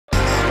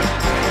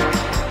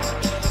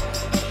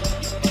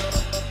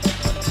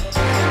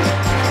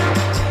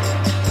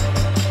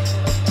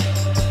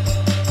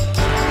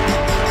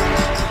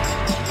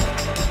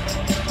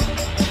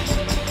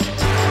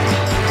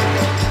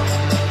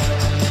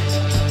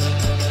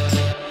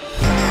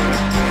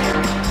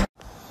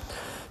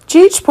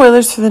GH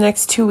spoilers for the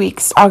next 2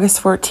 weeks,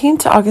 August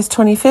 14th to August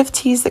 25th,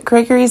 tease that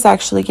Gregory is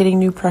actually getting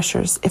new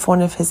pressures if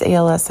one of his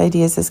ALS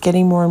ideas is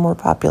getting more and more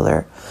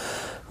popular.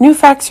 New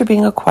facts are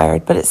being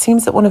acquired, but it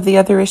seems that one of the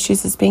other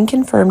issues is being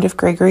confirmed if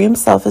Gregory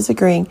himself is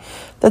agreeing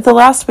that the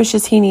last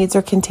wishes he needs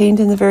are contained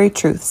in the very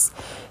truths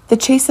that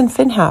Chase and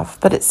Finn have,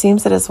 but it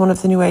seems that as one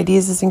of the new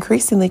ideas is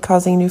increasingly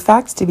causing new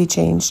facts to be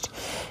changed,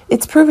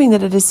 it's proving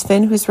that it is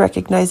Finn who's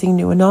recognizing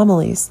new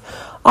anomalies.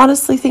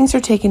 Honestly, things are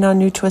taking on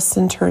new twists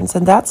and turns,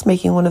 and that's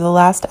making one of the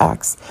last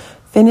acts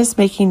Finn is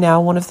making now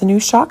one of the new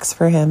shocks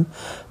for him.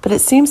 But it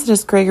seems that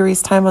as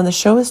Gregory's time on the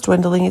show is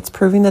dwindling, it's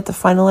proving that the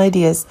final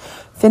ideas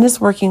Finn is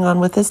working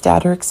on with his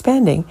dad are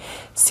expanding.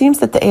 It seems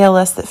that the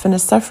ALS that Finn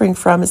is suffering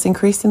from is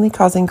increasingly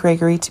causing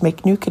Gregory to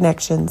make new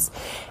connections,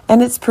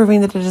 and it's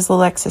proving that it is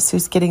Alexis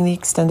who's getting the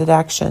extended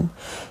action.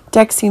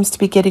 Dex seems to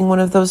be getting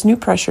one of those new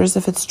pressures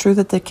if it's true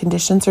that the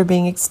conditions are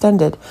being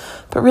extended,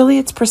 but really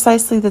it's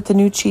precisely that the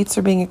new cheats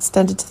are being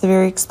extended to the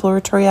very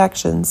exploratory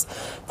actions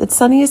that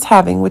Sonny is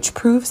having, which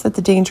proves that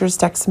the dangers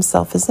Dex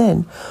himself is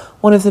in.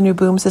 One of the new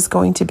booms is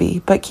going to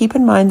be, but keep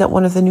in mind that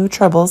one of the new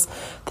troubles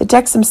that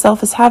Dex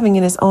himself is having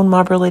in his own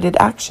mob-related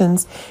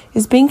actions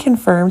is being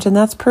confirmed, and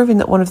that's proving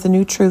that one of the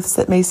new truths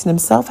that Mason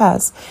himself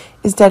has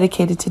is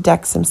dedicated to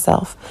Dex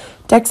himself.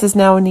 Dex is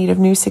now in need of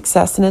new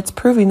success, and it's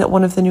proving that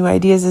one of the new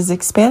ideas is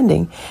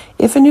expanding.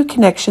 If a new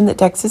connection that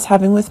Dex is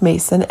having with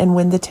Mason and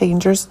when the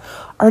dangers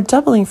are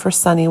doubling for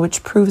Sonny,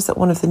 which proves that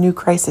one of the new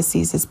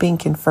crises is being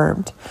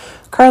confirmed.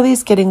 Carly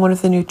is getting one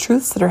of the new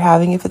truths that are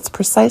having if it's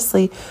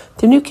precisely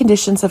the new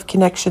conditions of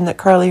connection that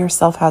Carly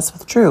herself has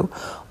with Drew.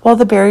 While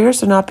the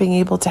barriers are not being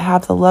able to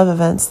have the love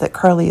events that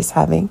Carly is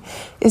having,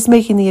 is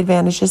making the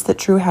advantages that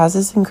Drew has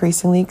is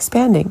increasingly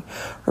expanding.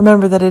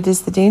 Remember that it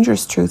is the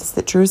dangerous truths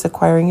that Drew is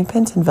acquiring in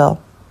Pentonville.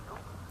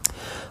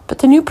 But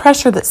the new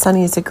pressure that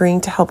Sonny is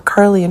agreeing to help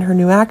Carly in her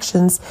new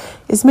actions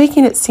is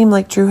making it seem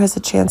like Drew has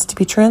a chance to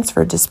be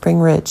transferred to Spring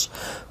Ridge.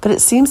 But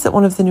it seems that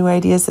one of the new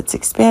ideas that's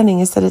expanding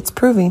is that it's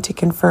proving to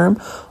confirm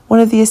one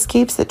of the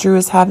escapes that Drew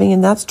is having,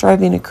 and that's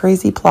driving a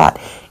crazy plot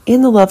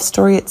in the love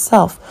story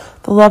itself,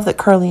 the love that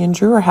Carly and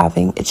Drew are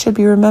having. It should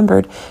be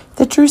remembered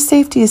that Drew's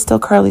safety is still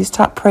Carly's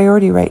top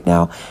priority right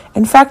now,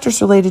 and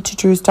factors related to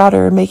Drew's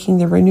daughter are making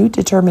the renewed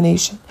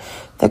determination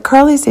that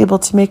Carly is able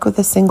to make with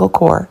a single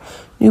core.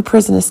 New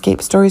prison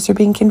escape stories are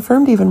being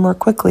confirmed even more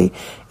quickly.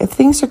 If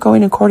things are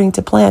going according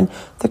to plan,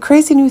 the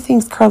crazy new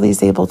things Carly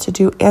is able to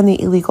do and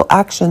the illegal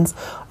actions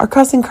are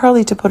causing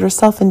Carly to put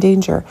herself in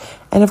danger.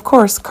 And of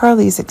course,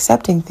 Carly is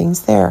accepting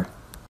things there.